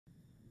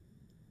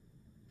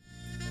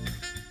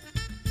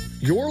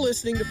You're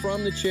listening to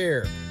From the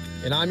Chair,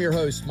 and I'm your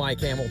host, Mike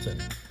Hamilton.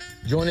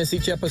 Join us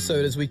each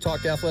episode as we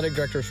talk to athletic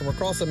directors from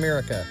across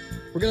America.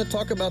 We're going to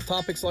talk about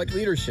topics like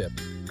leadership,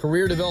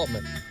 career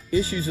development,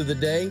 issues of the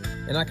day,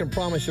 and I can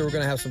promise you we're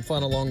going to have some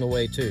fun along the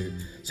way too.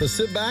 So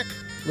sit back,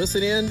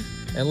 listen in,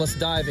 and let's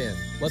dive in.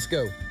 Let's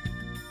go.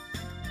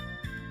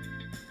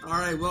 All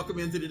right, welcome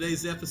into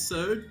today's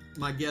episode.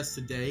 My guest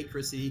today,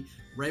 Chrissi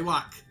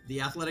Rawak, the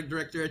athletic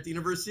director at the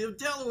University of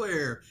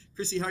Delaware.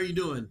 Chrissi, how are you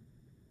doing?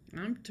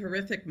 I'm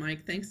terrific,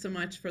 Mike. Thanks so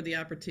much for the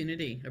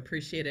opportunity.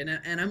 Appreciate it.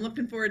 And I'm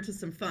looking forward to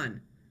some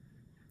fun.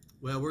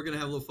 Well, we're going to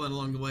have a little fun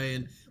along the way,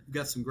 and we've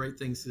got some great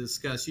things to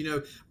discuss. You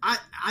know,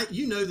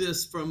 you know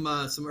this from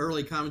some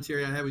early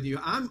commentary I had with you.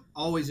 I'm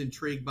always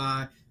intrigued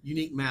by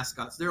unique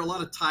mascots. There are a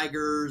lot of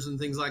tigers and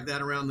things like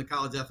that around the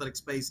college athletic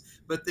space,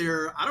 but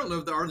I don't know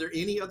if are there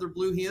any other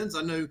Blue Hens?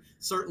 I know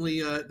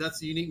certainly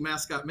that's a unique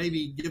mascot.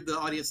 Maybe give the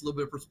audience a little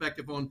bit of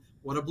perspective on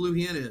what a Blue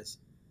Hen is.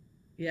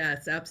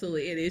 Yes,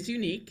 absolutely. It is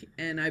unique,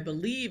 and I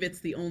believe it's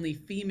the only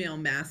female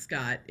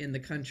mascot in the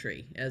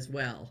country as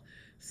well.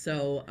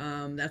 So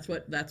that's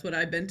what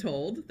I've been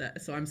told.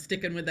 So I'm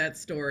sticking with that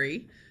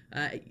story.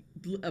 A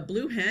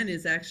Blue Hen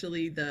is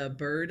actually the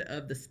bird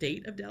of the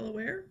state of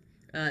Delaware.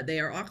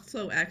 They are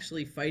also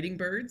actually fighting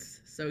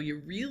birds, so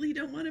you really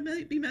don't want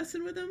to be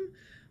messing with them.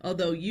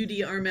 Although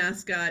UD, our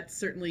mascot,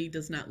 certainly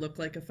does not look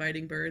like a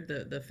fighting bird.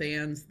 The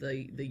fans,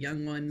 the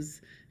young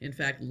ones, in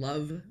fact,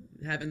 love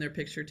having their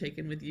picture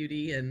taken with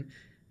UD, and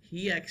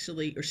she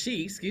actually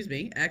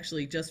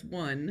just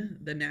won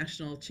the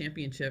national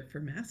championship for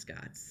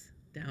mascots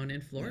down in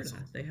Florida.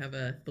 Awesome. They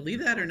have believe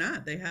that or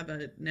not, they have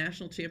a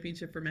national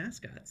championship for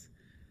mascots.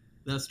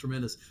 That's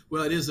tremendous.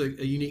 Well, it is a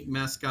unique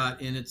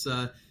mascot, and it's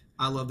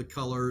I love the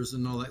colors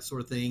and all that sort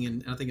of thing,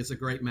 and I think it's a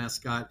great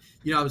mascot.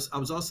 You know, I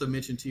was also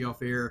mentioned to you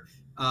off air.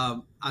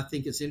 I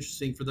think it's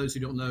interesting for those who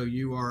don't know,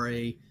 you are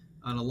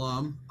an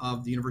alum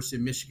of the University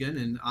of Michigan,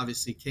 and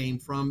obviously came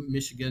from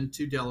Michigan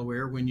to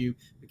Delaware when you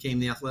became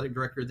the athletic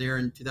director there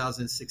in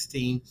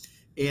 2016.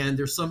 And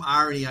there's some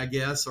irony, I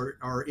guess,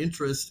 or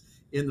interest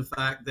in the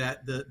fact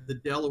that the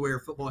Delaware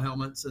football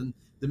helmets and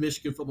the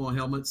Michigan football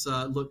helmets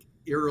look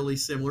eerily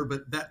similar,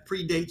 but that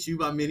predates you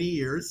by many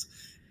years.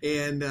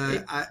 And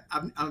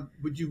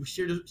would you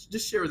share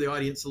with the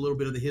audience a little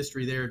bit of the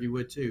history there, if you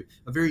would, too?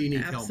 A very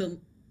unique helmet.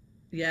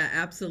 Yeah,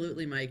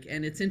 absolutely, Mike.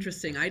 And it's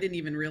interesting. I didn't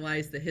even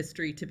realize the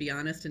history, to be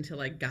honest,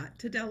 until I got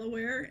to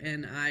Delaware,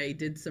 and I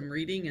did some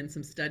reading and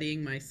some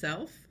studying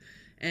myself.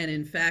 And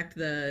in fact,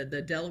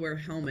 the Delaware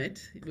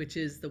helmet, which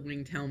is the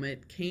winged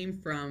helmet, came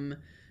from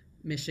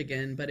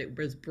Michigan, but it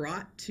was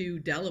brought to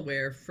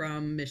Delaware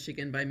from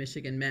Michigan by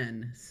Michigan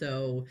men.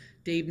 So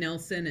Dave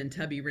Nelson and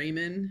Tubby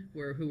Raymond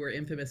who were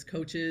infamous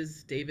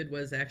coaches. David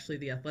was actually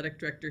the athletic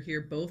director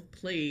here. Both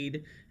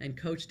played and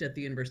coached at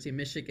the University of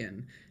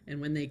Michigan. And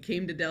when they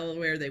came to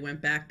Delaware, they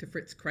went back to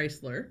Fritz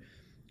Chrysler,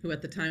 who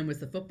at the time was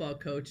the football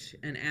coach,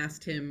 and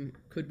asked him,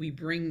 could we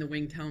bring the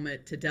winged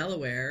helmet to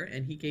Delaware?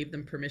 And he gave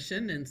them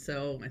permission. And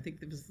so I think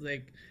it was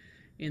like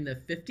in the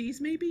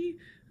 50s, maybe,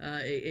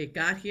 it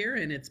got here,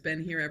 and it's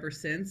been here ever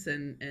since.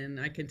 And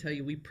I can tell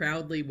you, we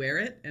proudly wear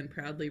it and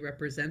proudly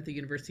represent the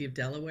University of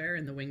Delaware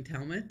in the winged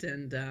helmet,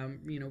 and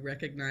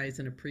recognize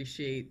and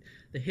appreciate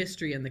the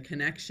history and the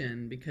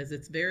connection, because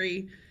it's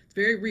very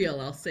real.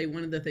 I'll say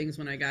one of the things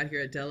when I got here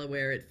at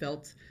Delaware, it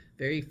felt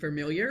very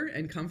familiar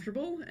and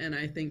comfortable, and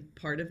I think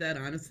part of that,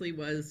 honestly,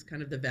 was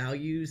kind of the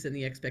values and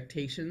the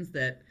expectations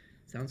that,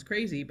 sounds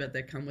crazy, but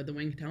that come with the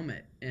winged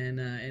helmet, and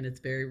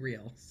it's very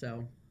real.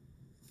 So.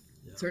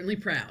 Yeah. Certainly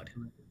proud.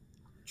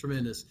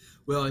 Tremendous.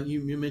 Well,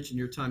 you mentioned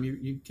your time.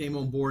 You came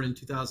on board in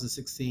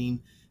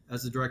 2016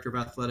 as the director of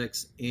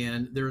athletics,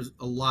 and there's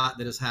a lot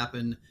that has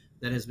happened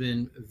that has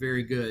been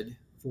very good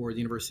for the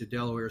University of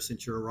Delaware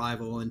since your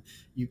arrival. And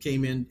you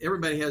came in,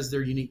 everybody has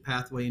their unique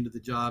pathway into the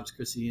jobs,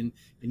 Chrissi, and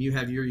you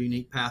have your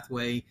unique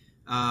pathway.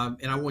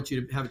 And I want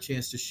you to have a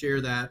chance to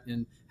share that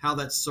and how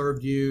that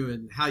served you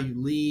and how you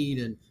lead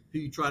and who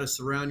you try to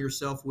surround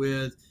yourself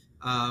with.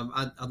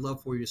 I'd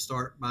love for you to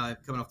start by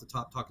coming off the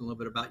top, talking a little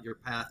bit about your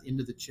path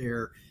into the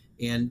chair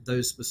and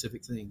those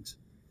specific things.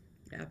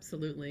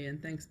 Absolutely.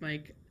 And thanks,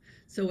 Mike.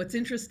 So what's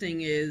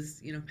interesting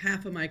is,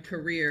 half of my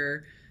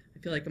career, I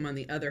feel like I'm on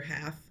the other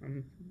half.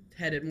 I'm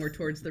headed more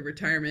towards the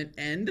retirement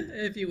end,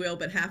 if you will,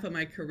 but half of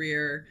my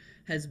career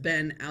has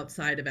been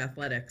outside of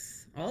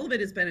athletics. All of it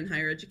has been in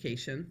higher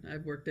education.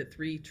 I've worked at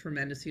 3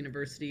 tremendous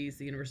universities,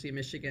 the University of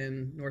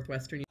Michigan,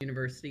 Northwestern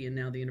University, and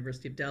now the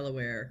University of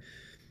Delaware.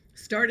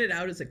 Started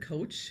out as a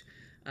coach,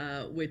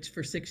 which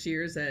for 6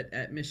 years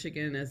at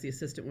Michigan as the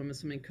assistant women's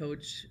swimming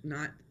coach,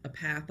 not a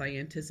path I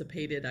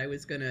anticipated I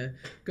was going to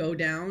go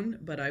down,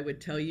 but I would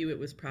tell you it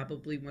was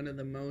probably one of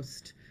the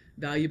most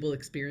valuable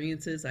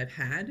experiences I've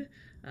had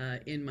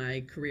in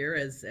my career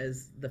as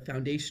the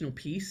foundational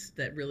piece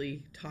that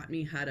really taught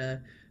me how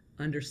to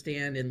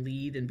understand and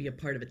lead and be a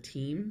part of a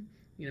team.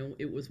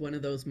 It was one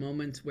of those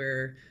moments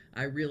where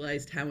I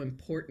realized how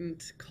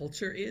important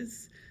culture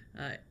is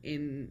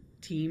in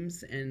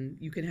teams, and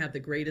you can have the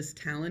greatest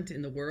talent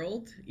in the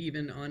world,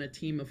 even on a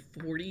team of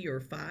 40 or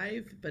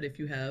 5, but if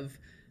you have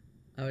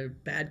a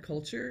bad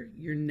culture,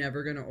 you're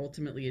never going to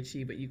ultimately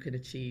achieve what you could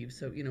achieve.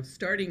 So,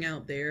 starting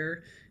out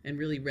there and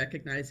really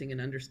recognizing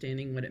and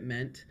understanding what it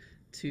meant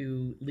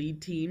to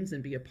lead teams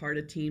and be a part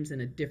of teams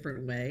in a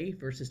different way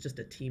versus just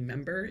a team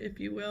member, if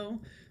you will,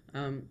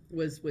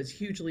 was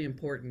hugely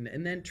important.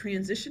 And then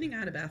transitioning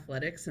out of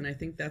athletics, and I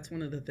think that's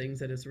one of the things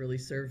that has really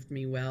served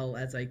me well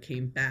as I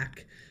came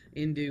back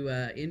into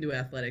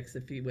athletics,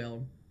 if you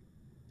will,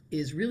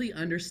 is really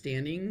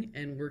understanding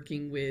and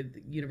working with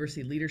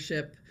university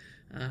leadership.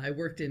 I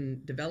worked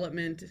in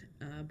development,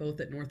 both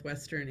at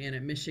Northwestern and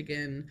at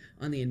Michigan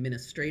on the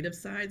administrative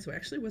side. So I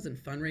actually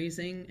wasn't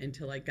fundraising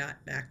until I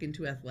got back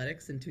into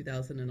athletics in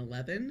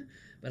 2011.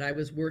 But I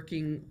was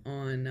working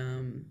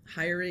on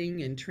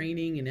hiring and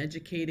training and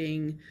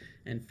educating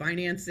and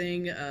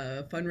financing,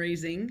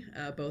 fundraising,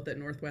 both at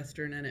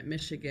Northwestern and at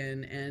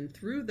Michigan. And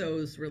through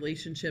those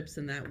relationships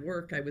and that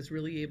work, I was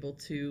really able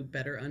to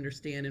better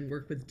understand and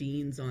work with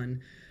deans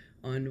on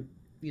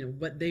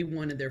what they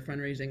wanted their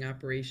fundraising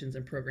operations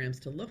and programs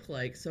to look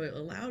like. So it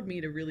allowed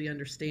me to really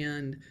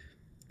understand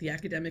the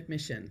academic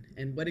mission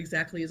and what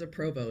exactly is a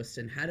provost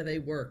and how do they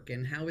work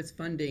and how is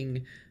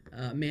funding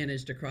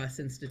managed across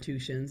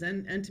institutions,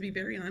 and to be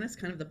very honest,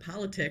 kind of the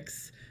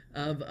politics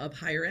of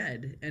higher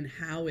ed and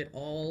how it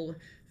all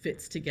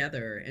fits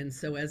together. And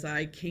so as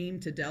I came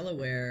to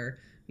Delaware,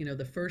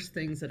 the first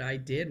things that I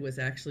did was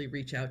actually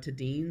reach out to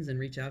deans and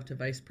reach out to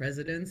vice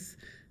presidents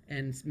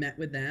and met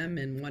with them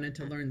and wanted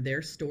to learn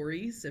their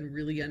stories and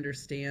really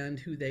understand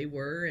who they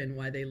were and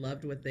why they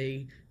loved what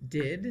they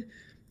did.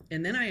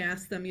 And then I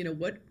asked them,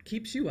 what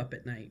keeps you up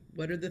at night?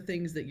 What are the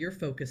things that you're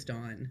focused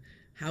on?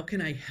 How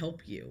can I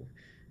help you?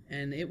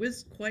 And it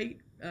was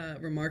quite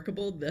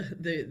remarkable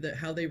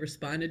how they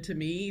responded to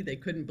me. They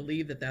couldn't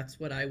believe that that's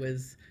what I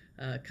was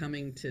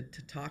coming to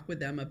talk with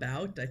them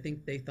about. I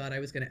think they thought I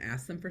was going to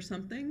ask them for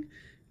something,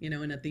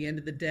 and at the end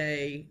of the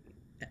day,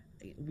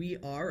 we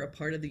are a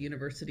part of the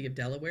University of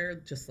Delaware,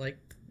 just like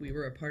we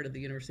were a part of the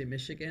University of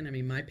Michigan. I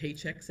mean, my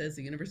paycheck says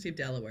the University of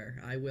Delaware.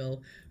 I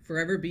will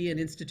forever be an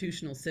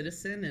institutional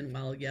citizen. And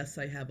while, yes,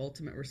 I have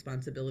ultimate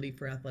responsibility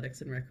for athletics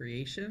and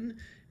recreation,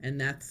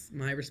 and that's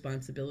my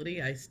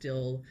responsibility,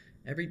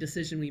 every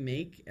decision we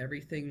make,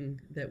 everything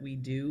that we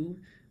do,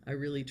 I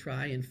really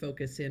try and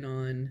focus in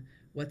on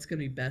what's going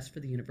to be best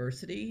for the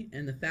university.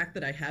 And the fact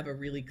that I have a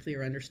really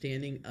clear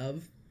understanding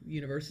of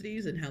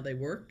universities and how they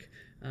work,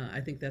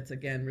 I think that's,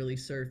 again, really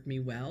served me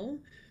well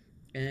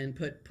and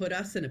put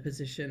us in a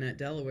position at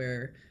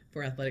Delaware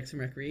for athletics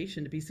and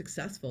recreation to be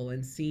successful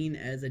and seen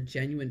as a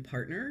genuine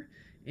partner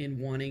in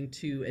wanting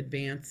to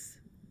advance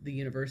the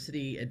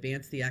university,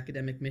 advance the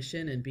academic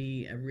mission, and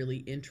be a really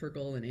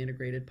integral and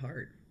integrated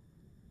part.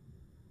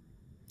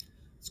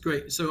 It's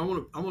great. So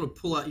I want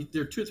to pull out.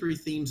 There are two or three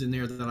themes in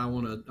there that I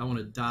want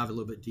to dive a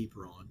little bit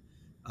deeper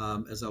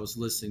on as I was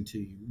listening to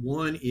you.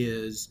 One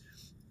is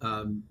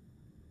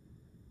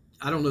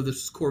I don't know if this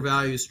is core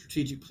values,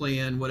 strategic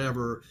plan,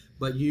 whatever,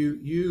 but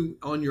you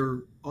on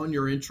your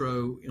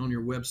intro on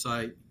your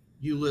website,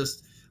 you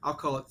list, I'll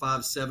call it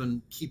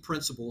 5-7 key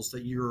principles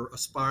that you're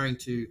aspiring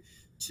to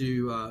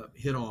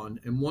hit on.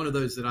 And one of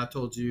those that I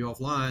told you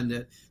offline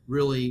that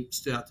really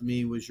stood out to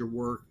me was your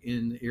work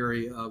in the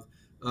area of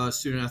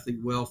student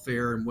athlete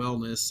welfare and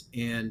wellness,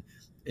 and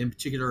in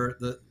particular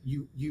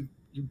you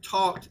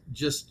talked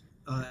just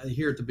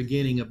here at the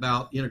beginning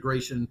about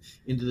integration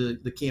into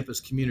the campus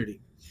community.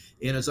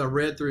 And as I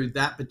read through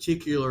that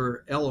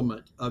particular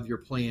element of your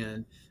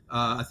plan,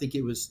 I think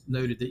it was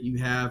noted that you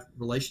have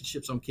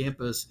relationships on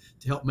campus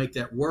to help make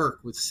that work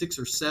with 6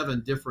 or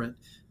 7 different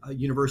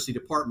university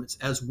departments,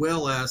 as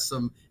well as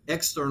some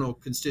external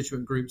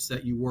constituent groups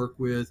that you work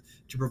with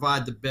to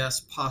provide the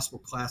best possible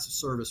class of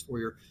service for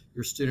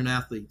your student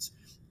athletes.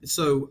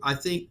 So I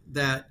think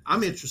that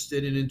I'm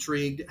interested and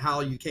intrigued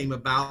how you came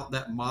about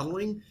that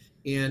modeling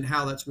and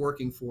how that's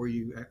working for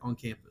you on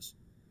campus.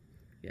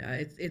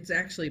 Yeah, it's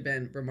actually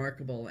been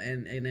remarkable,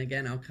 and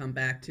again, I'll come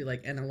back to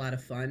and a lot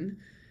of fun.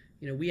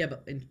 We have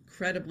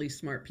incredibly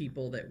smart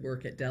people that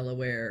work at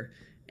Delaware,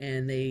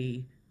 and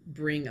they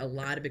bring a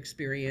lot of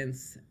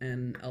experience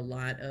and a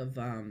lot of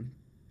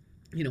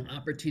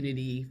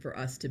opportunity for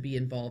us to be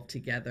involved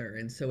together.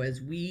 And so as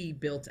we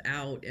built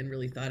out and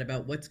really thought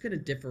about what's going to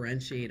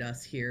differentiate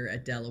us here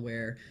at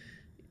Delaware,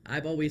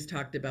 I've always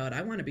talked about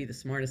I want to be the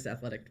smartest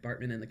athletic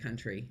department in the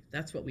country.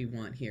 That's what we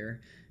want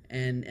here.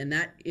 And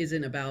that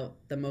isn't about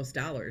the most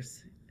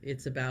dollars.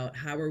 It's about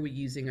how are we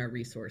using our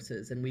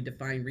resources. And we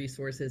define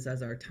resources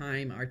as our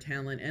time, our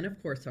talent, and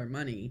of course our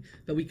money.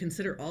 But we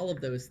consider all of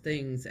those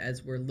things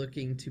as we're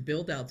looking to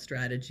build out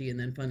strategy and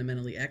then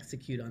fundamentally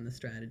execute on the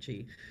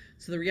strategy.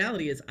 So the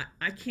reality is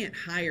I can't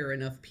hire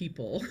enough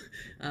people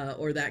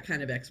or that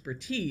kind of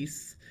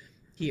expertise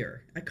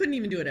here. I couldn't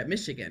even do it at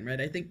Michigan, right?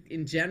 I think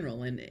in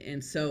general.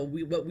 And so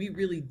what we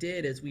really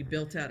did is we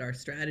built out our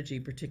strategy,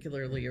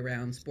 particularly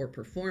around sport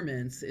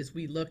performance, is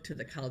we looked to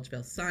the College of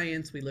Health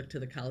Science, we looked to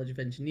the College of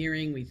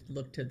Engineering, we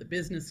looked to the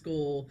business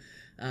school,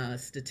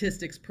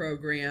 statistics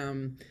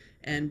program,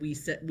 and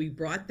we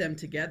brought them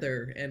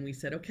together and we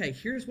said, okay,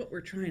 here's what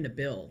we're trying to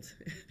build.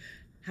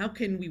 how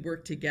can we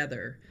work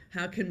together?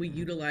 How can we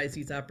utilize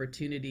these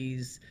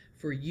opportunities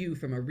for you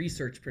from a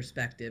research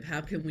perspective?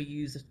 How can we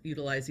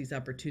utilize these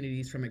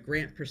opportunities from a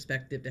grant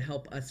perspective to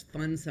help us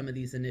fund some of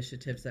these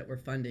initiatives that we're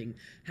funding?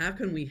 How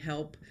can we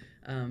help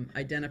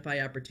identify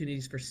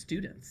opportunities for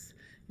students?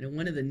 You know,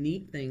 one of the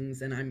neat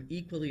things, and I'm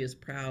equally as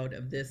proud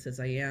of this as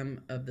I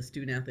am of the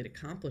student athlete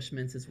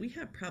accomplishments, is we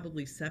have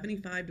probably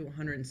 75 to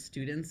 100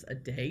 students a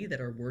day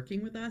that are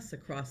working with us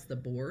across the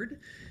board.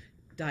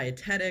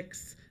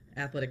 Dietetics,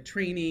 athletic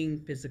training,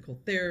 physical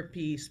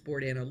therapy,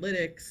 sport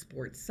analytics,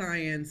 sports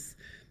science,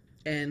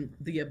 and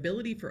the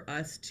ability for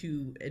us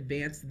to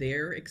advance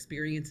their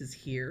experiences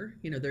here.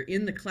 You know, they're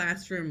in the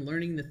classroom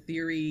learning the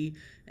theory,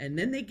 and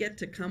then they get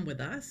to come with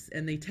us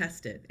and they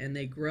test it and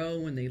they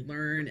grow and they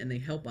learn and they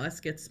help us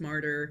get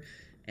smarter.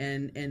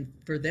 And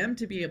for them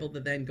to be able to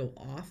then go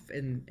off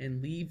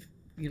and leave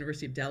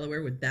University of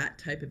Delaware with that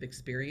type of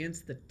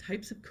experience, the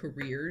types of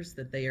careers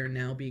that they are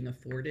now being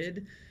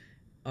afforded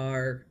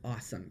are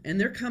awesome. And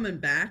they're coming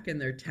back and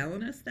they're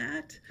telling us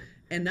that.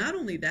 And not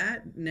only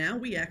that, now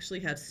we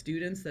actually have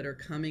students that are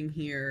coming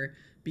here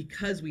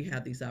because we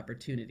have these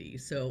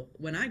opportunities. So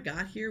when I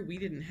got here, we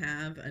didn't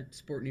have a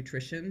sport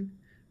nutrition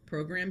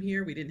program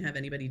here. We didn't have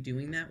anybody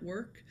doing that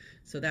work.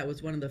 So that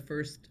was one of the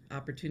first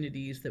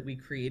opportunities that we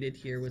created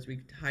here, was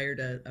we hired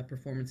a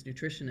performance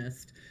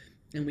nutritionist,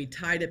 and we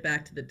tied it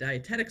back to the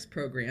dietetics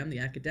program, the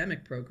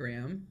academic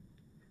program.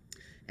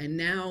 And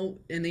now,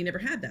 and they never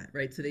had that,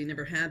 right? So they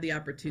never had the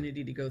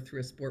opportunity to go through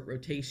a sport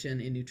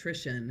rotation in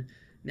nutrition.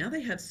 Now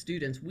they have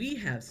students, we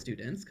have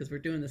students, because we're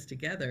doing this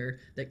together,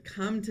 that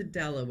come to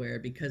Delaware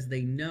because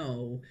they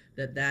know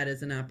that that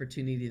is an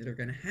opportunity that they're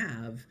going to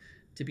have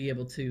to be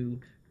able to,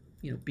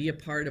 you know, be a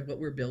part of what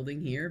we're building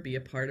here, be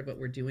a part of what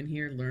we're doing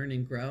here, learn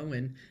and grow,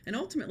 and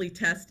ultimately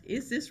test,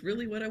 is this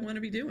really what I want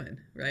to be doing,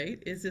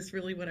 right? Is this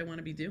really what I want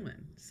to be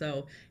doing?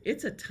 So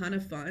it's a ton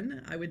of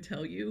fun, I would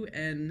tell you.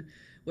 And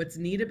what's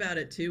neat about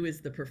it too is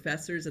the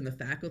professors and the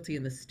faculty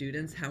and the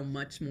students, how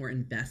much more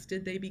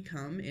invested they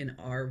become in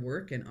our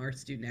work and our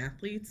student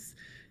athletes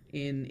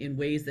in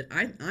ways that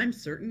I'm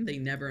certain they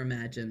never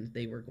imagined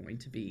they were going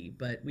to be.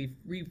 But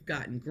we've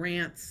gotten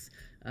grants.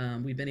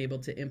 We've been able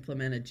to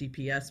implement a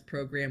GPS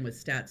program with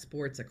Stat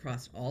Sports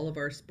across all of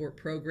our sport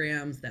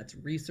programs. That's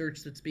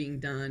research that's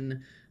being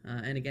done.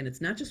 And again, it's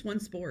not just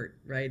one sport,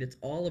 right? It's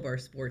all of our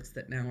sports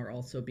that now are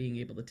also being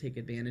able to take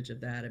advantage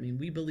of that. I mean,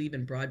 we believe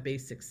in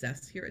broad-based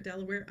success here at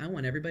Delaware. I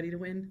want everybody to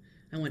win.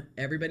 I want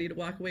everybody to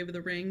walk away with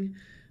a ring.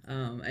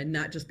 And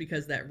not just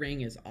because that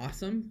ring is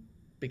awesome,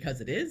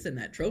 because it is, and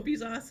that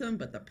trophy's awesome,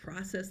 but the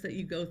process that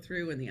you go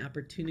through and the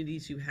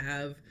opportunities you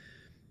have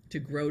to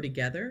grow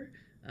together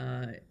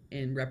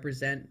and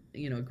represent,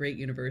 you know, a great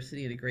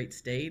university and a great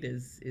state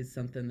is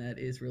something that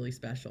is really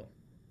special.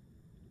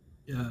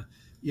 Yeah.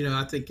 You know,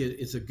 I think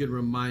it's a good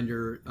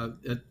reminder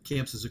at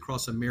campuses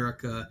across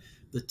America,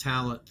 the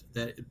talent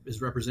that is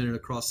represented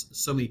across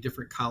so many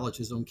different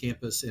colleges on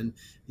campus, and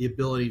the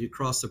ability to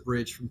cross the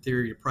bridge from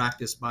theory to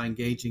practice by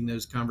engaging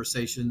those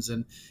conversations.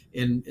 And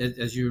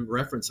as you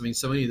referenced, I mean,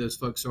 so many of those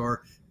folks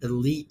are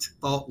elite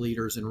thought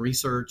leaders in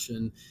research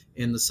and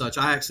the such.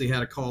 I actually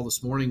had a call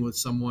this morning with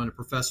someone, a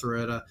professor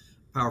at a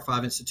Power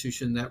 5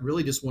 institution, that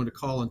really just wanted to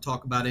call and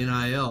talk about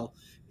NIL.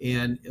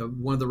 And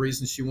one of the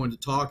reasons she wanted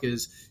to talk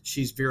is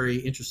she's very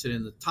interested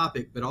in the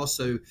topic, but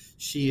also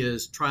she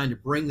is trying to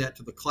bring that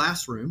to the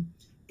classroom.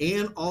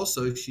 And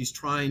also she's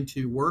trying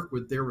to work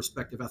with their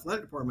respective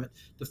athletic department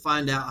to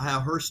find out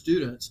how her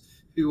students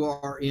who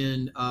are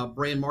in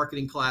brand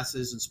marketing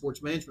classes and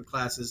sports management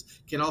classes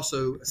can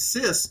also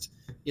assist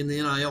in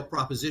the NIL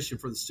proposition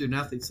for the student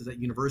athletes at that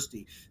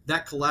university.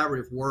 That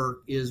collaborative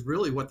work is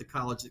really what the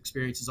college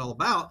experience is all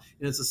about.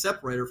 And it's a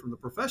separator from the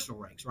professional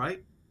ranks,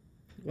 right?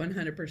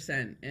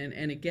 100%.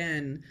 And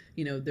again,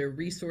 you know, there are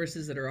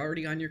resources that are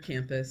already on your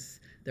campus.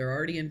 They're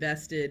already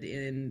invested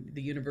in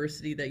the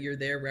university that you're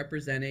there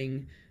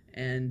representing.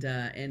 And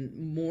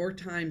more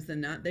times than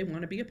not, they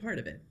want to be a part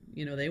of it.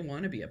 You know, they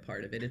want to be a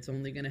part of it. It's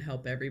only going to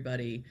help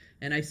everybody.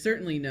 And I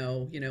certainly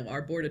know, you know,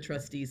 our board of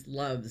trustees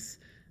loves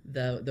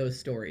those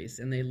stories,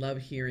 and they love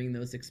hearing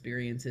those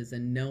experiences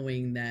and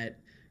knowing that,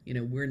 you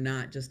know, we're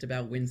not just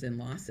about wins and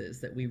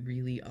losses, that we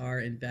really are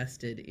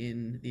invested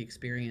in the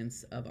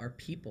experience of our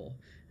people.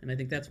 And I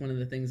think that's one of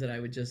the things that I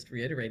would just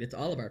reiterate. It's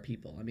all of our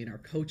people. I mean, our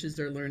coaches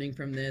are learning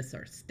from this.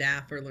 Our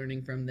staff are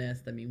learning from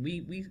this. I mean,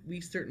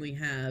 we certainly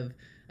have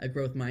a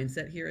growth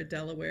mindset here at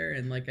Delaware.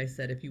 And like I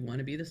said, if you want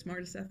to be the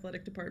smartest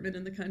athletic department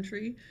in the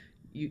country,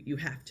 you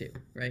have to,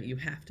 right? You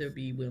have to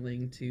be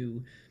willing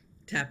to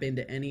tap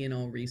into any and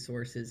all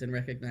resources and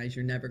recognize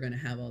you're never going to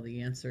have all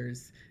the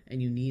answers,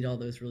 and you need all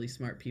those really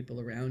smart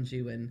people around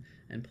you. And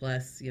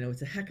plus, you know,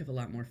 it's a heck of a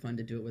lot more fun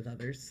to do it with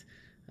others.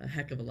 A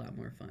heck of a lot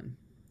more fun.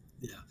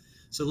 Yeah.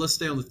 So let's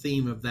stay on the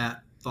theme of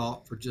that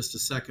thought for just a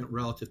second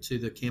relative to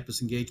the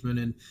campus engagement.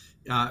 And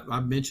I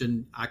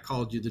mentioned, I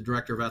called you the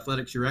director of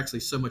athletics. You're actually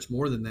so much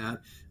more than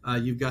that.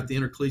 You've got the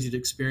intercollegiate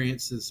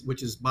experiences,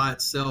 which is by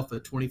itself a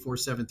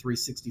 24/7,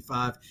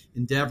 365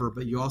 endeavor,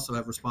 but you also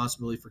have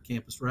responsibility for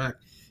campus rec.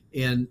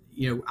 And,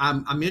 you know,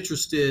 I'm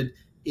interested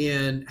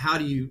in how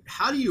do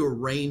you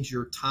arrange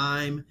your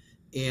time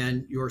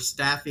and your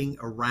staffing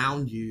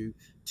around you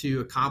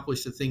to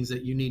accomplish the things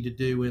that you need to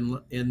do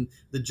in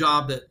the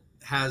job that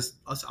has,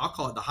 I'll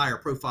call it the higher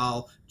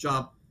profile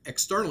job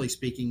externally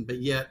speaking, but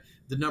yet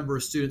the number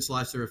of students'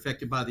 lives that are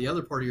affected by the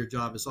other part of your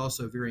job is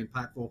also very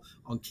impactful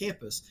on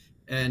campus.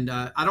 And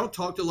I don't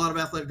talk to a lot of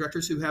athletic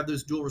directors who have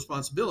those dual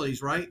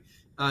responsibilities, right?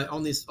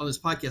 On this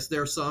podcast,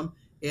 there are some,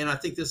 and I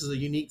think this is a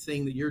unique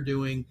thing that you're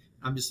doing.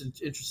 I'm just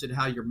interested in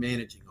how you're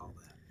managing all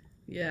that.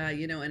 Yeah,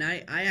 and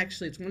I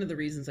actually, it's one of the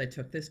reasons I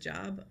took this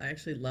job. I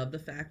actually love the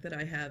fact that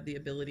I have the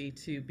ability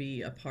to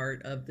be a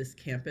part of this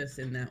campus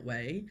in that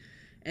way.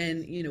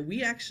 And,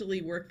 we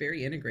actually work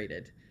very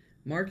integrated.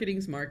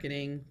 Marketing's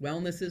marketing,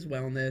 wellness is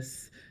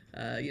wellness,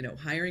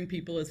 hiring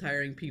people is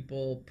hiring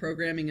people,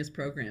 programming is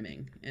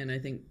programming. And I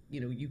think,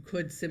 you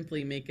could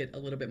simply make it a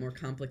little bit more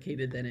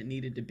complicated than it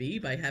needed to be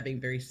by having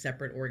very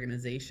separate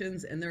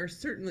organizations. And there are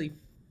certainly,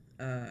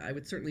 I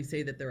would certainly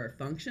say that there are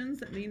functions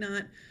that may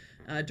not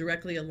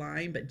directly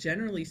align, but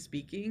generally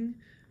speaking,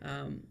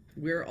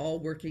 we're all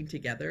working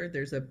together.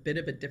 There's a bit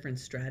of a different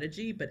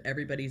strategy, but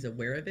everybody's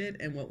aware of it.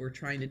 And what we're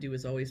trying to do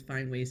is always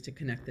find ways to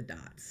connect the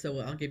dots. So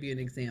I'll give you an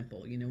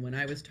example. When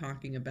I was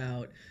talking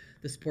about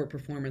the sport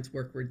performance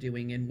work we're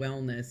doing in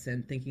wellness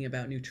and thinking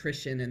about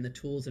nutrition and the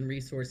tools and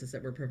resources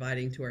that we're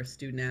providing to our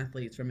student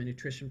athletes from a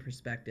nutrition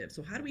perspective.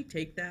 So how do we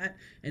take that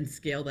and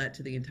scale that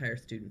to the entire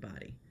student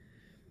body?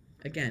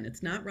 Again,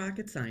 it's not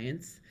rocket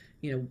science.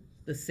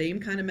 The same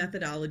kind of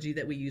methodology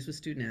that we use with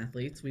student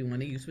athletes, we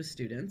want to use with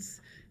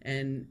students.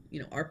 And,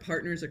 our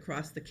partners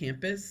across the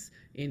campus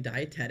in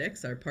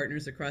dietetics, our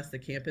partners across the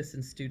campus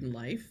in student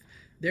life,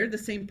 they're the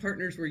same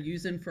partners we're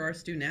using for our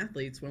student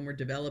athletes when we're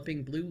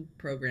developing Blue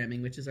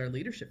programming, which is our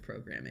leadership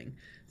programming.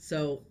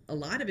 So a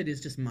lot of it is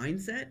just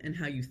mindset and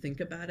how you think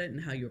about it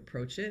and how you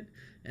approach it.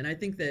 And I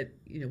think that,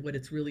 what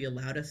it's really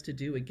allowed us to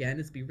do, again,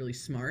 is be really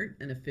smart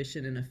and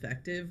efficient and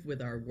effective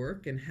with our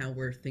work and how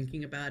we're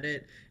thinking about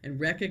it, and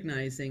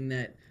recognizing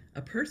that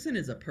a person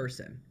is a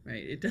person,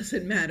 right? It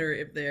doesn't matter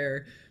if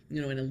they're,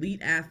 an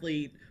elite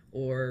athlete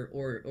or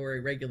a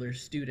regular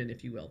student,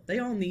 if you will. They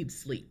all need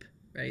sleep.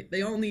 Right?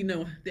 They all need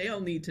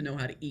to know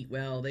how to eat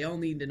well. They all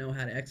need to know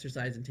how to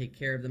exercise and take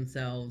care of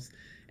themselves.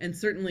 And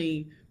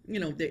certainly,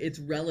 it's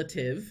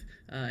relative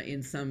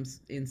in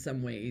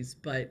some ways,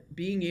 but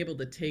being able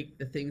to take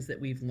the things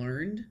that we've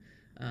learned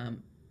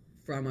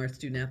from our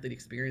student athlete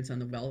experience on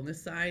the wellness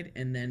side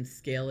and then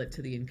scale it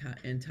to the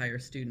entire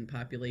student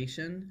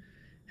population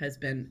has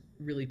been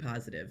really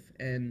positive.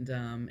 And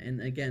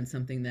again,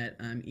 something that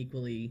I'm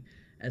equally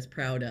as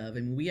proud of.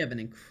 And we have an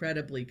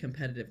incredibly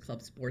competitive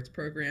club sports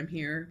program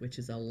here, which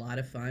is a lot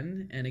of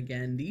fun. And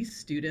again, these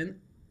student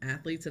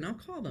athletes, and I'll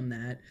call them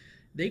that,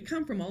 they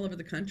come from all over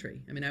the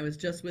country. I mean, I was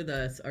just with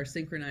our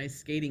synchronized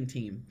skating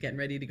team getting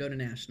ready to go to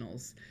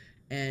nationals.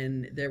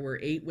 And there were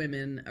 8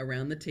 women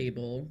around the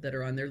table that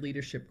are on their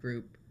leadership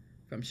group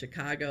from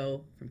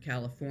Chicago, from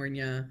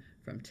California,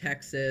 from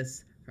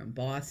Texas, from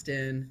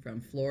Boston,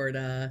 from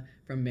Florida,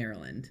 from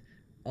Maryland,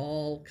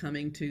 all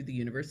coming to the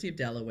University of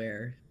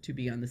Delaware to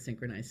be on the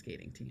synchronized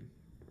skating team.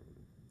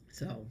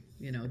 So,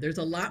 there's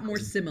a lot more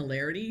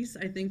similarities,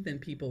 I think, than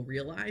people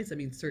realize. I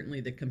mean, certainly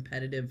the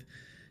competitive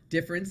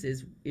difference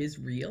is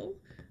real.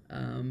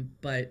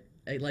 But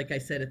like I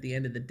said, at the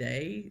end of the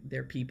day,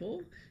 they're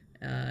people.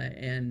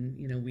 And,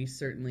 we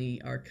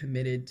certainly are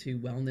committed to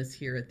wellness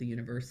here at the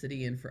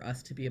university. And for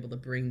us to be able to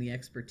bring the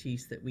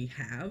expertise that we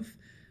have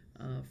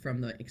from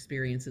the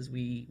experiences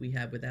we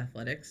have with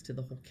athletics to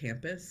the whole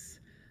campus,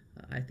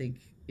 I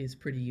think is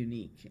pretty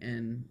unique,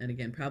 and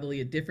again,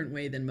 probably a different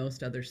way than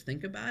most others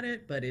think about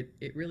it, but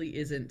it really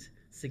isn't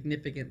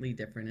significantly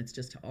different. It's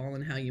just all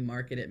in how you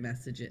market it,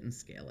 message it, and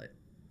scale it.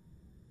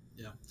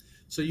 Yeah.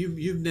 So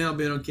you've now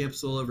been on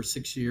campus a little over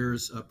 6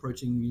 years,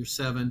 approaching year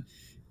 7,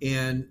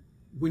 and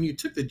when you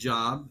took the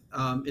job,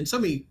 and so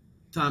many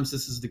times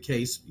this is the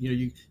case,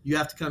 you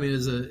have to come in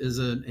as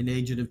an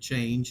agent of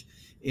change,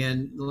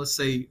 and let's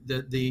say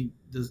that the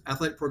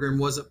athletic program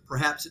wasn't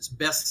perhaps its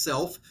best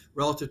self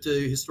relative to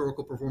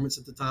historical performance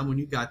at the time when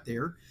you got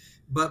there.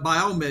 But by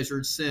all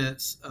measures,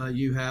 since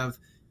you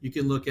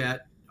can look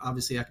at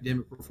obviously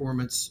academic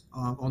performance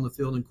on the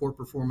field and court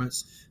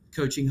performance,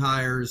 coaching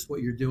hires,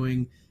 what you're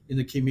doing in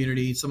the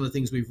community, some of the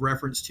things we've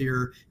referenced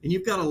here, and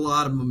you've got a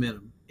lot of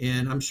momentum.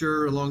 And I'm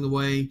sure along the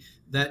way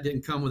that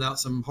didn't come without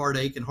some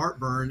heartache and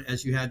heartburn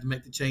as you had to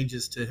make the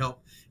changes to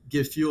help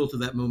give fuel to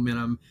that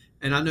momentum.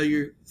 And I know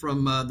you,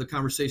 from the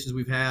conversations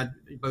we've had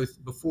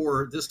both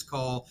before this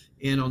call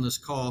and on this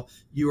call,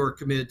 you are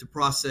committed to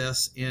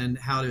process and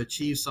how to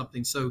achieve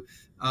something. So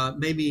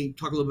maybe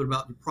talk a little bit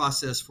about the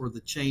process for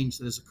the change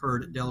that has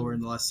occurred at Delaware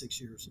in the last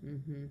 6 years.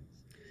 Mm-hmm.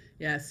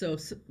 Yeah, so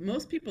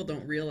most people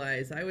don't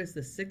realize I was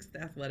the 6th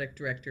athletic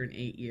director in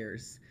 8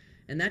 years.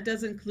 And that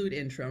does include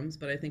interims,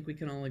 but I think we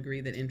can all agree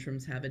that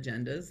interims have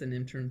agendas and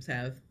interims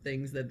have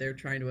things that they're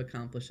trying to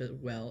accomplish as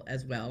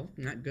well,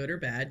 not good or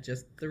bad,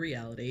 just the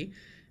reality.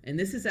 And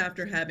this is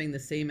after having the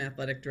same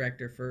athletic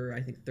director for,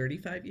 I think,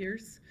 35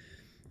 years.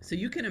 So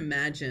you can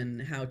imagine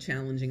how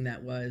challenging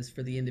that was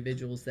for the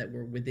individuals that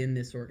were within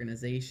this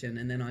organization.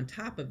 And then on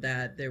top of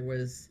that, there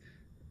was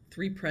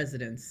three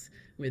presidents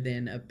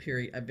within a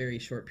very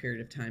short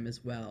period of time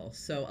as well.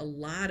 So a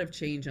lot of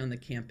change on the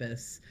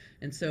campus.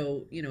 And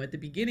so, at the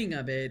beginning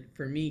of it,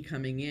 for me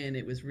coming in,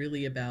 it was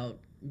really about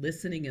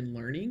listening and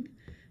learning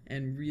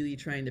and really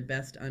trying to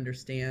best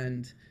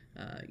understand,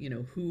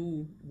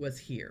 who was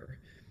here.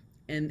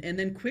 And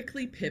then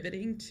quickly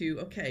pivoting to,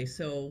 okay,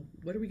 so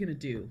what are we going to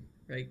do,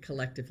 right,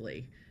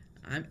 collectively?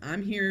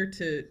 I'm here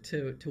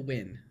to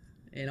win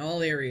in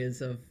all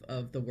areas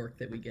of the work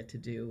that we get to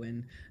do,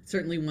 and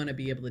certainly want to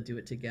be able to do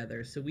it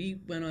together. So we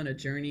went on a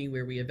journey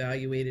where we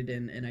evaluated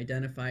and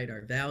identified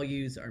our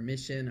values, our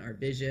mission, our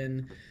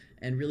vision,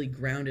 and really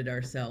grounded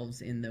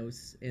ourselves in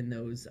those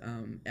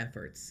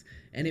efforts.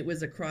 And it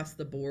was across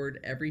the board.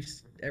 Every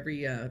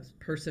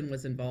person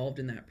was involved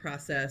in that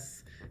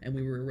process, and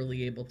we were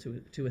really able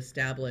to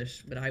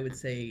establish what I would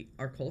say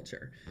our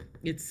culture.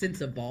 It's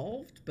since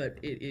evolved, but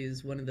it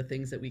is one of the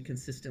things that we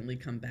consistently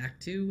come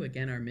back to.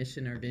 Again, our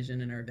mission, our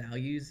vision, and our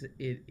values.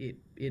 It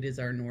is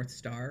our North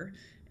Star,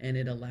 and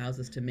it allows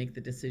us to make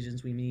the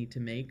decisions we need to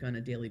make on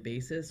a daily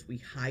basis. We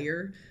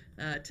hire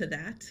to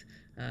that.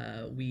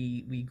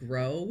 We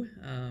grow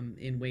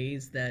in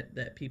ways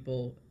that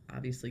people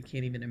obviously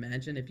can't even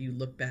imagine. If you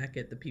look back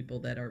at the people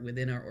that are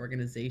within our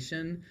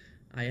organization,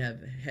 I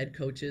have head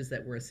coaches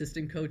that were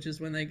assistant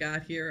coaches when they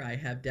got here. I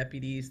have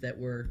deputies that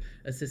were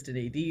assistant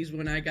ADs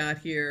when I got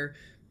here.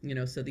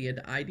 So the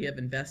idea of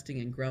investing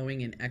and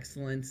growing in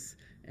excellence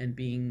and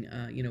being,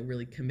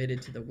 really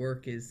committed to the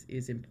work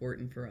is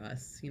important for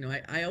us.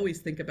 I always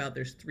think about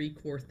there's three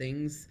core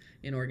things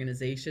in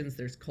organizations.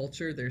 There's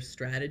culture, there's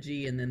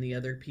strategy, and then the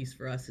other piece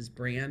for us is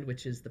brand,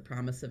 which is the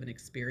promise of an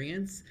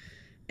experience.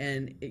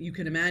 And you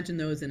can imagine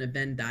those in a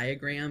Venn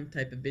diagram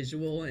type of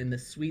visual, and the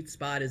sweet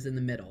spot is in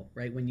the middle,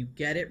 right? When you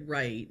get it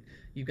right,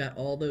 you've got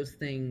all those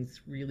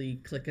things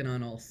really clicking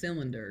on all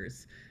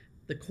cylinders.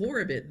 The core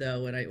of it,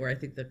 though, or I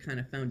think the kind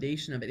of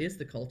foundation of it is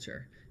the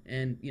culture.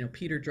 And,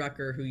 Peter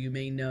Drucker, who you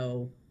may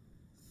know,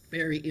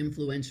 very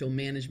influential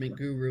management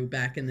guru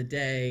back in the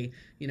day,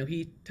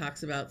 he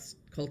talks about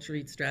culture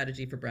eats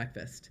strategy for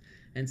breakfast.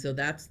 And so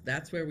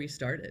that's where we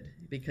started,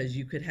 because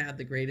you could have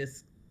the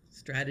greatest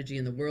strategy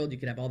in the world, you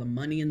could have all the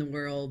money in the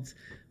world,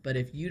 but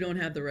if you don't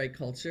have the right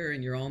culture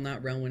and you're all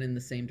not rowing in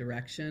the same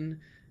direction,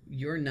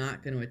 you're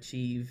not going to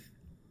achieve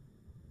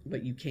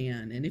what you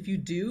can. And if you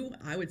do,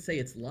 I would say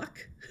it's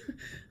luck,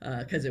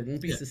 because it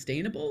won't be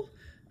sustainable,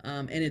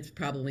 and it's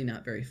probably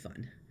not very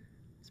fun.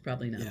 It's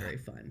probably not very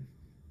fun.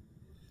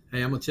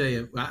 Hey, I'm gonna tell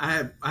you,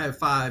 I have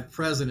 5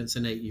 presidents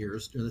in 8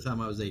 years during the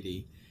time I was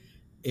AD,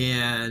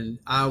 and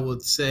I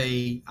would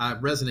say I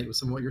resonate with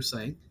some of what you're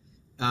saying.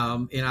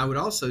 And I would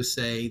also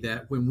say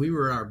that when we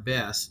were our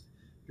best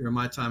during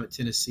my time at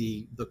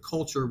Tennessee, the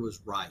culture was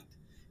right,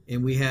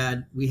 and we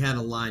had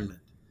alignment,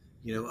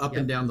 up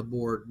and down the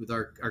board with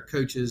our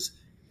coaches,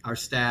 our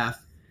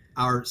staff,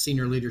 our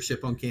senior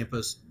leadership on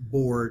campus,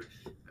 board.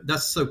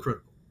 That's so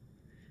critical.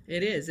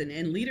 It is,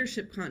 and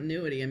leadership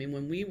continuity. I mean,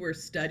 when we were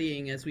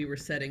studying, as we were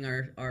setting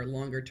our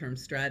longer term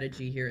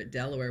strategy here at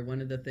Delaware, one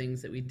of the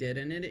things that we did,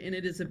 and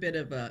it is a bit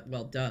of a,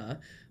 well, duh,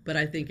 but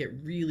I think it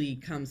really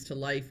comes to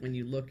life when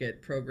you look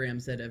at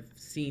programs that have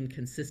seen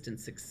consistent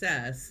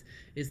success,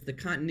 is the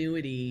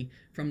continuity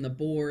from the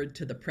board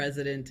to the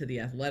president to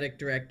the athletic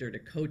director to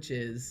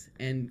coaches,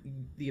 and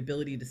the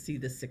ability to see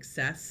the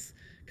success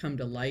come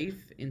to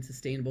life in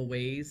sustainable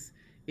ways.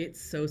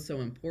 It's so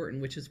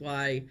important, which is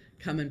why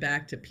coming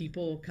back to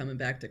people, coming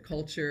back to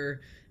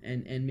culture,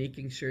 and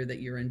making sure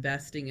that you're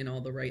investing in all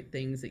the right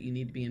things that you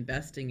need to be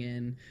investing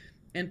in.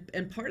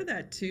 And part of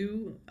that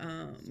too,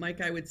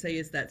 Mike, I would say,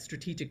 is that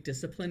strategic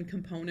discipline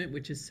component,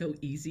 which is so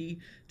easy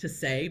to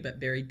say but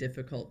very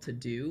difficult to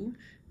do,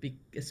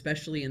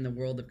 especially in the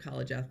world of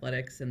college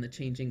athletics and the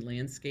changing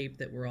landscape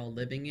that we're all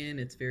living in.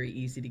 It's very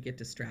easy to get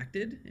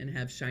distracted and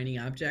have shiny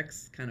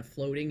objects kind of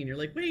floating, and you're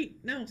like,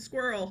 wait, no,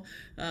 squirrel,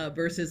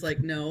 versus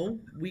like, no,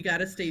 we got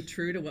to stay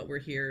true to what we're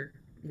here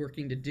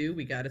working to do.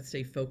 We got to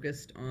stay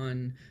focused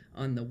on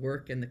the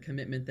work and the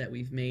commitment that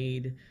we've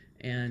made.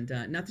 And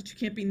not that you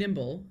can't be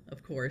nimble,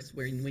 of course,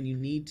 when you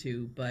need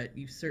to, but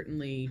you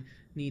certainly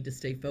need to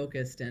stay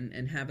focused,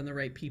 and having the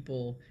right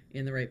people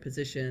in the right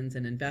positions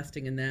and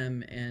investing in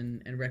them,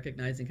 and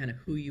recognizing kind of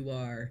who you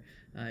are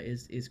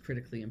is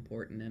critically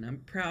important. And I'm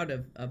proud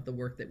of the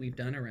work that we've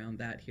done around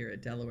that here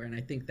at Delaware. And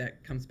I think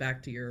that comes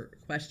back to your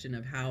question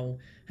of how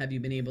have you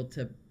been able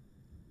to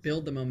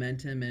build the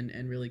momentum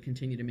and really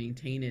continue to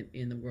maintain it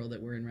in the world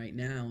that we're in right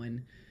now.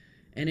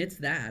 And it's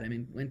that. I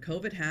mean, when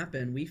COVID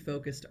happened, we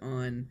focused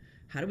on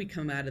how do we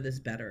come out of this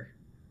better?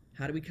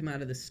 How do we come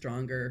out of this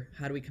stronger?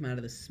 How do we come out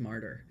of this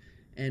smarter?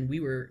 And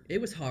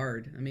it was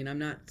hard. I mean, I'm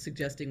not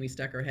suggesting we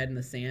stuck our head in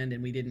the sand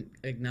and we didn't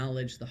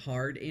acknowledge the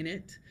hard in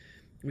it.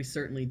 We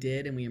certainly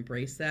did, and we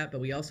embraced that, but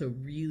we also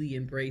really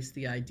embraced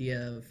the idea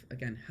of,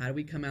 again, how do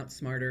we come out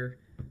smarter?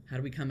 How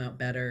do we come out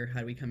better? How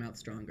do we come out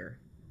stronger?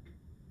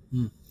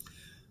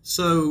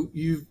 So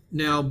you've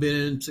now been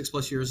in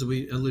 6+ years, as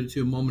we alluded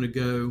to a moment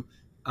ago.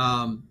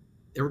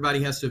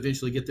 Everybody has to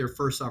eventually get their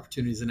first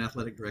opportunity as an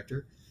athletic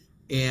director.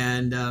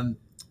 And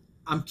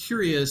I'm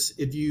curious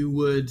if you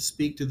would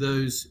speak to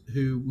those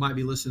who might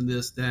be listening to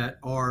this that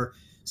are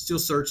still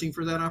searching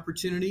for that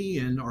opportunity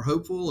and are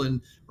hopeful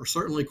and are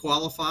certainly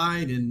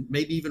qualified and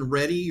maybe even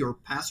ready or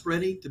past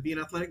ready to be an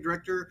athletic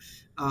director.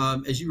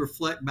 As you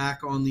reflect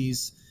back on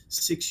these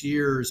 6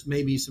 years,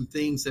 maybe some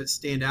things that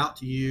stand out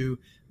to you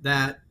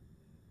that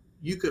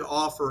you could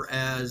offer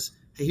as,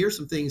 hey, here's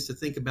some things to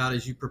think about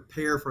as you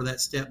prepare for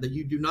that step that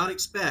you do not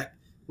expect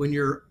when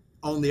you're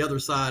on the other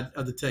side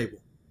of the table.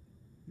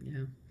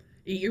 Yeah.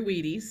 Eat your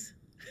Wheaties.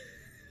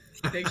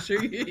 Make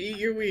sure you eat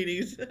your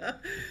Wheaties.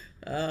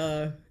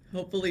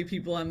 Hopefully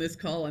people on this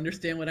call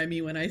understand what I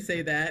mean when I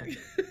say that.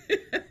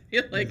 I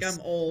feel like I'm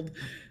old.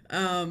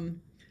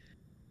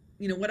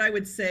 What I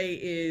would say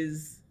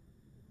is,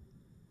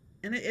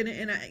 and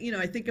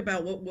I think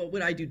about what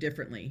would I do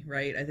differently,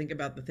 right? I think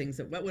about the things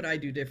that what would I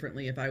do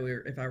differently if I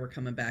were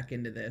coming back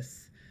into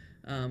this.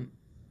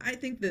 I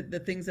think that the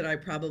things that I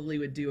probably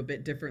would do a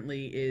bit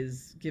differently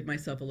is give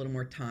myself a little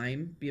more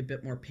time, be a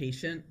bit more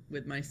patient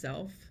with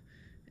myself,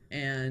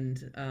 and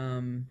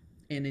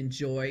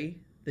enjoy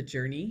the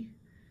journey.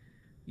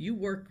 You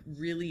work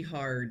really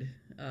hard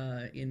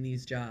in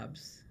these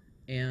jobs,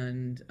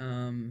 and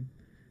I'm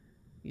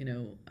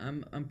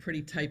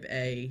pretty type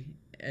A,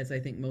 as I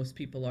think most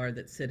people are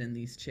that sit in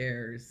these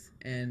chairs,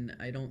 and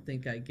I don't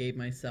think I gave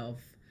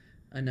myself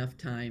enough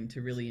time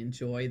to really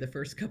enjoy the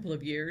first couple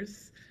of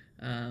years.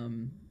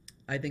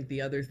 I think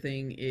the other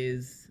thing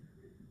is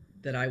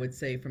that I would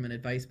say from an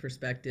advice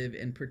perspective,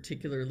 and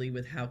particularly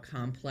with how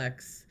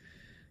complex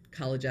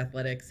college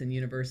athletics and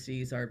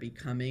universities are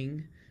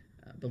becoming,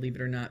 believe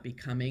it or not,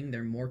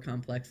 they're more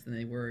complex than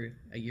they were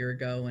a year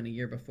ago and a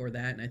year before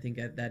that. And I think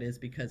that is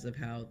because of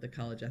how the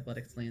college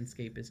athletics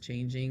landscape is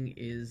changing,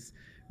 is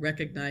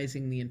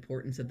recognizing the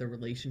importance of the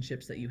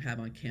relationships that you have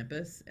on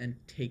campus and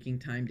taking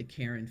time to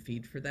care and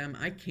feed for them.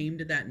 I came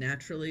to that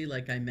naturally,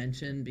 like I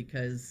mentioned,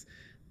 because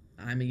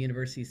I'm a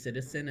university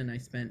citizen and I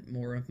spent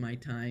more of my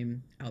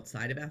time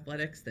outside of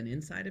athletics than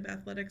inside of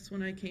athletics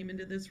when I came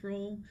into this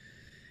role.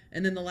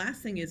 And then the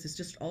last thing is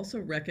just also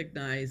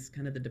recognize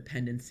kind of the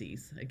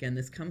dependencies. Again,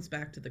 this comes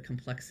back to the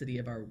complexity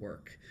of our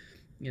work.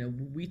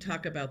 We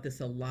talk about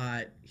this a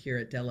lot here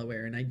at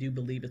Delaware, and I do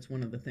believe it's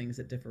one of the things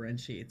that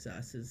differentiates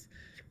us is,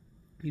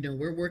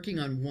 we're working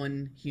on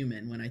one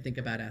human when I think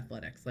about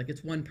athletics. Like,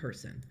 it's one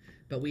person,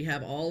 but we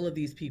have all of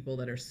these people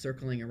that are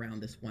circling around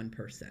this one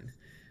person.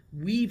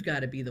 We've got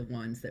to be the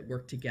ones that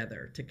work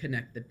together to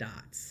connect the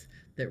dots,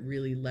 that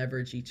really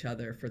leverage each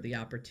other for the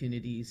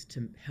opportunities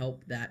to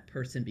help that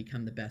person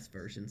become the best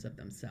versions of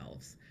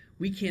themselves.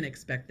 We can't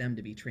expect them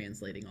to be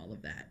translating all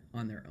of that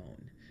on their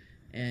own.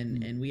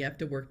 And we have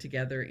to work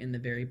together in the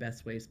very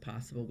best ways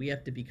possible. We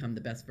have to become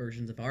the best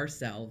versions of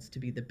ourselves to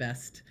be the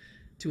best,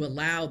 to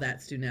allow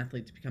that student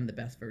athlete to become the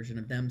best version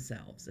of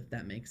themselves, if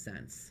that makes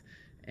sense.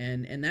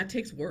 And that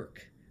takes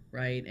work,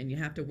 right? And you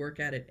have to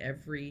work at it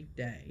every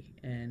day.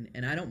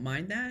 And I don't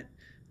mind that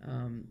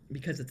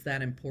because it's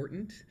that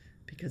important.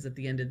 Because at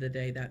the end of the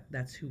day,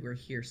 that's who we're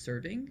here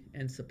serving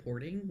and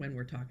supporting when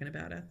we're talking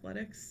about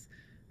athletics.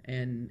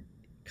 And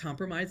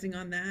compromising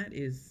on that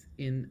is,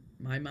 in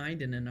my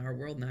mind and in our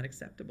world, not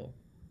acceptable.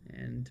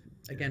 And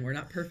again, we're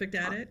not perfect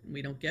at it.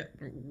 We don't get,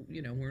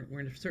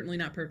 we're certainly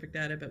not perfect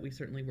at it, but we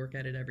certainly work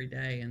at it every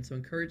day. And so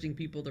encouraging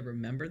people to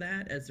remember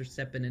that as they're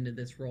stepping into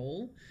this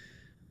role,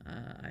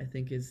 I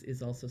think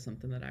is also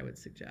something that I would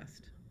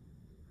suggest.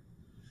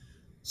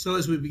 So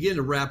as we begin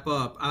to wrap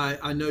up,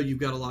 I know you've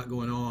got a lot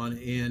going on,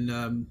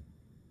 and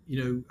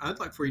I'd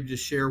like for you to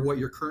just share what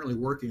you're currently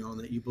working on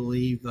that you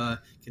believe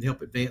can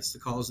help advance the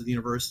cause of the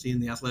university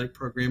and the athletic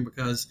program,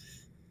 because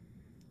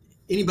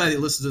anybody that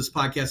listens to this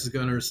podcast is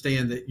going to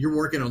understand that you're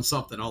working on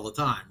something all the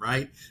time,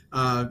 right?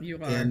 You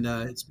are. And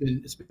it's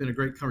been a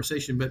great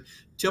conversation. But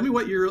tell me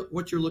what you're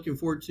looking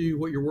forward to,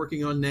 what you're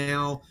working on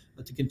now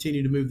to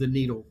continue to move the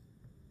needle.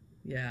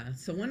 Yeah.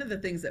 So one of the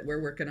things that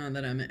we're working on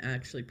that I'm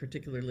actually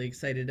particularly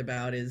excited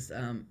about is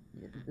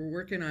we're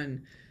working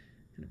on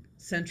kind of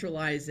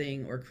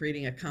centralizing or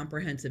creating a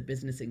comprehensive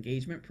business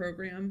engagement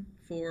program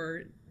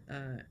for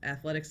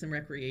athletics and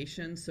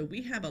recreation. So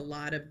we have a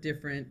lot of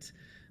different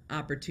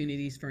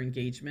opportunities for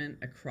engagement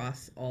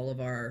across all of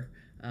our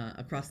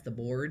across the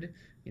board.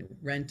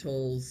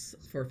 Rentals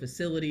for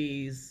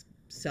facilities,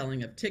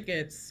 selling of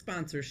tickets,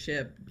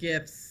 sponsorship,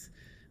 gifts.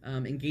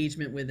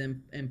 Engagement with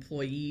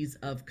employees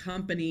of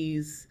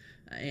companies,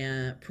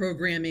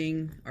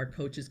 programming, our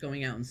coaches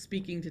going out and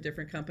speaking to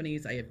different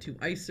companies. I have 2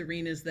 ice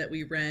arenas that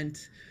we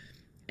rent,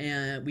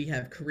 and we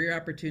have career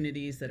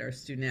opportunities that our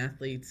student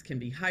athletes can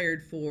be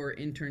hired for,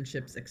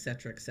 internships, et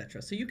cetera, et cetera.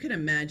 So you can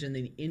imagine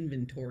the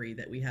inventory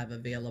that we have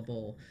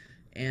available,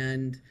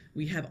 and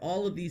we have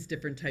all of these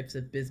different types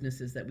of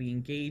businesses that we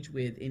engage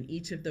with in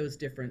each of those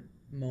different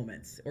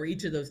moments or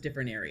each of those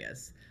different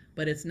areas.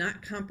 but it's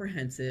not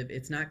comprehensive,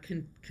 it's not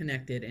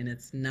connected, and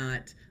it's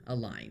not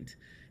aligned.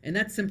 And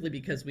that's simply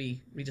because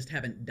we just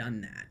haven't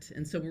done that.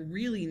 And so we're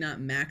really not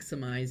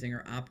maximizing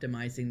or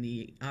optimizing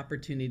the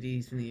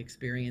opportunities and the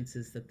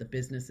experiences that the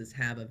businesses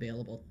have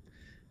available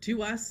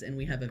to us and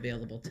we have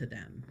available to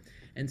them.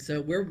 And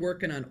so we're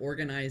working on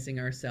organizing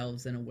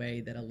ourselves in a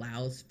way that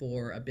allows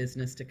for a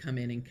business to come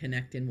in and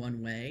connect in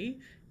one way,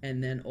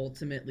 and then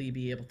ultimately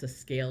be able to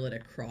scale it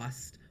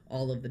across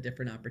all of the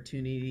different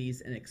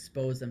opportunities and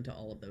expose them to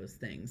all of those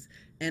things.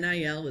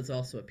 NIL is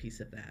also a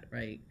piece of that,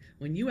 right?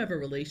 When you have a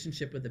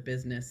relationship with a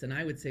business, and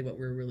I would say what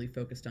we're really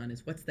focused on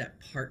is what's that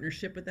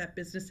partnership with that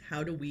business?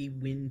 How do we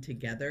win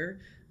together?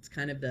 It's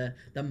kind of the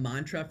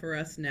mantra for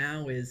us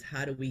now is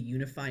how do we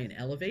unify and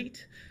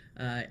elevate?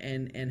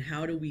 And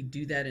how do we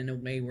do that in a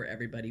way where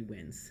everybody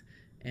wins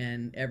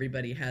and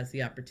everybody has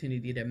the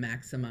opportunity to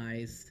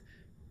maximize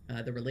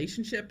the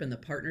relationship and the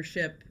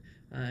partnership,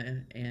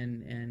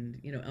 and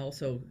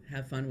also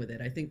have fun with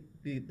it. I think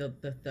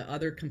the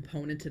other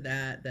component to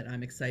that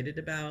I'm excited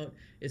about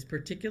is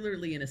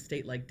particularly in a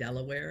state like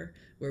Delaware,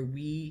 where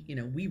we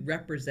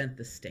represent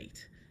the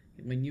state.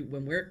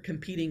 When we're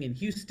competing in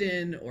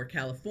Houston or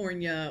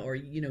California or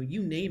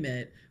you name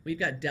it, we've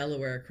got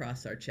Delaware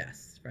across our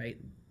chests, right?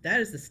 That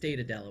is the state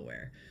of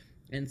Delaware.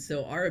 And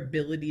so our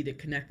ability to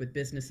connect with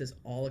businesses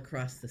all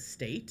across the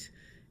state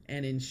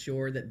and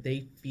ensure that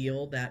they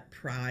feel that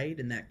pride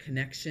and that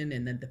connection,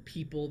 and that the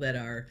people that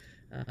are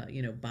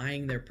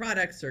buying their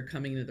products or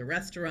coming to the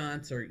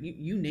restaurants or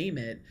you name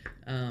it,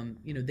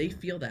 they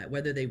feel that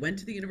whether they went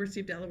to the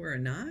University of Delaware or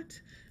not.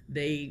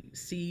 They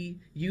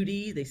see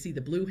UD, they see the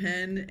Blue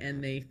Hen,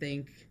 and they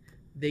think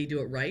they do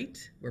it right.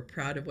 We're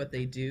proud of what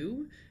they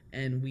do,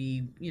 and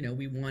we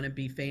want to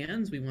be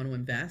fans. We want to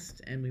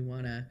invest, and we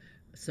want to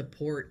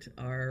support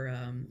our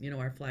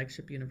our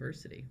flagship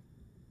university.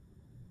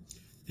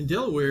 And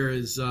Delaware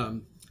is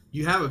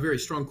you have a very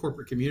strong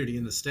corporate community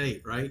in the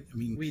state, right? I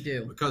mean, we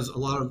do, because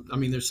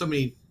there's so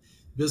many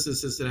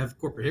businesses that have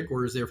corporate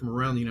headquarters there from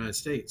around the United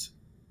States.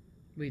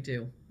 We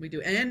do,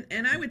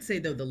 and I would say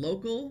though the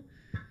local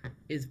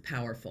is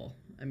powerful.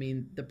 I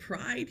mean, the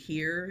pride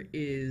here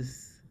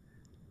is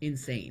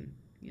insane.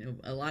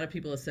 A lot of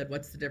people have said,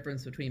 what's the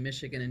difference between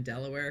Michigan and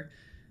Delaware?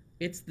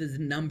 It's the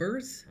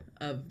numbers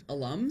of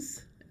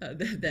alums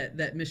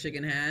that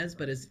Michigan has,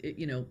 but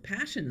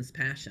passion is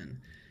passion,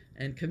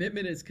 and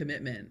commitment is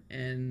commitment.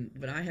 And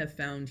what I have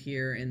found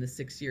here in the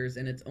 6 years,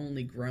 and it's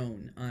only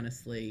grown,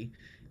 honestly,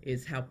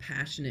 is how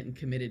passionate and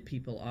committed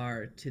people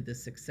are to the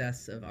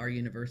success of our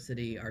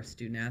university, our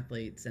student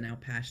athletes, and how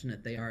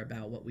passionate they are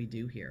about what we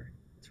do here.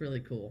 It's really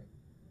cool.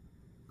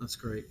 That's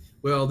great.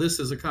 Well, this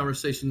is a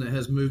conversation that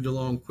has moved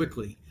along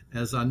quickly,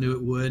 as I knew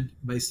it would,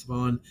 based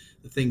upon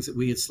the things that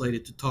we had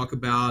slated to talk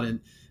about. And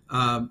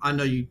I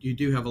know you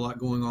do have a lot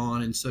going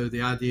on. And so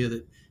the idea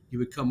that you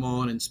would come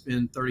on and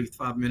spend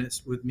 35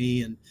 minutes with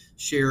me and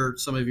share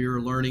some of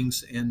your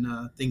learnings and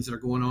things that are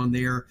going on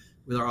there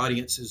with our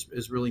audience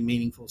is really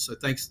meaningful. So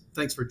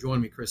thanks for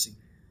joining me, Chrissi.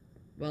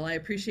 Well, I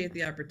appreciate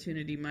the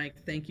opportunity, Mike.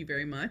 Thank you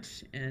very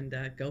much. And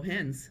go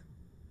Hens.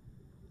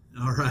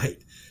 All right.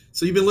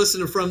 So you've been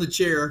listening to From the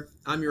Chair.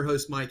 I'm your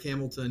host, Mike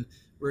Hamilton.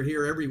 We're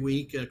here every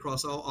week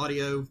across all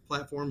audio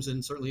platforms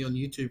and certainly on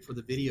YouTube for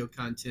the video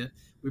content.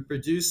 We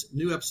produce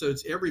new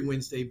episodes every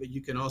Wednesday, but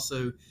you can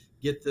also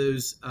get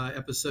those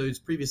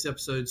previous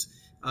episodes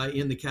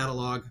in the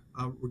catalog,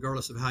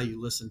 regardless of how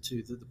you listen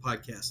to the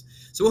podcast.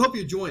 So we hope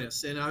you join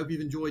us, and I hope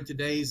you've enjoyed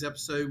today's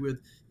episode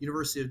with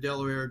University of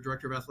Delaware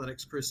Director of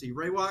Athletics Chrissi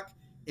Rawak,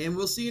 and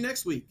we'll see you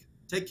next week.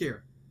 Take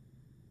care.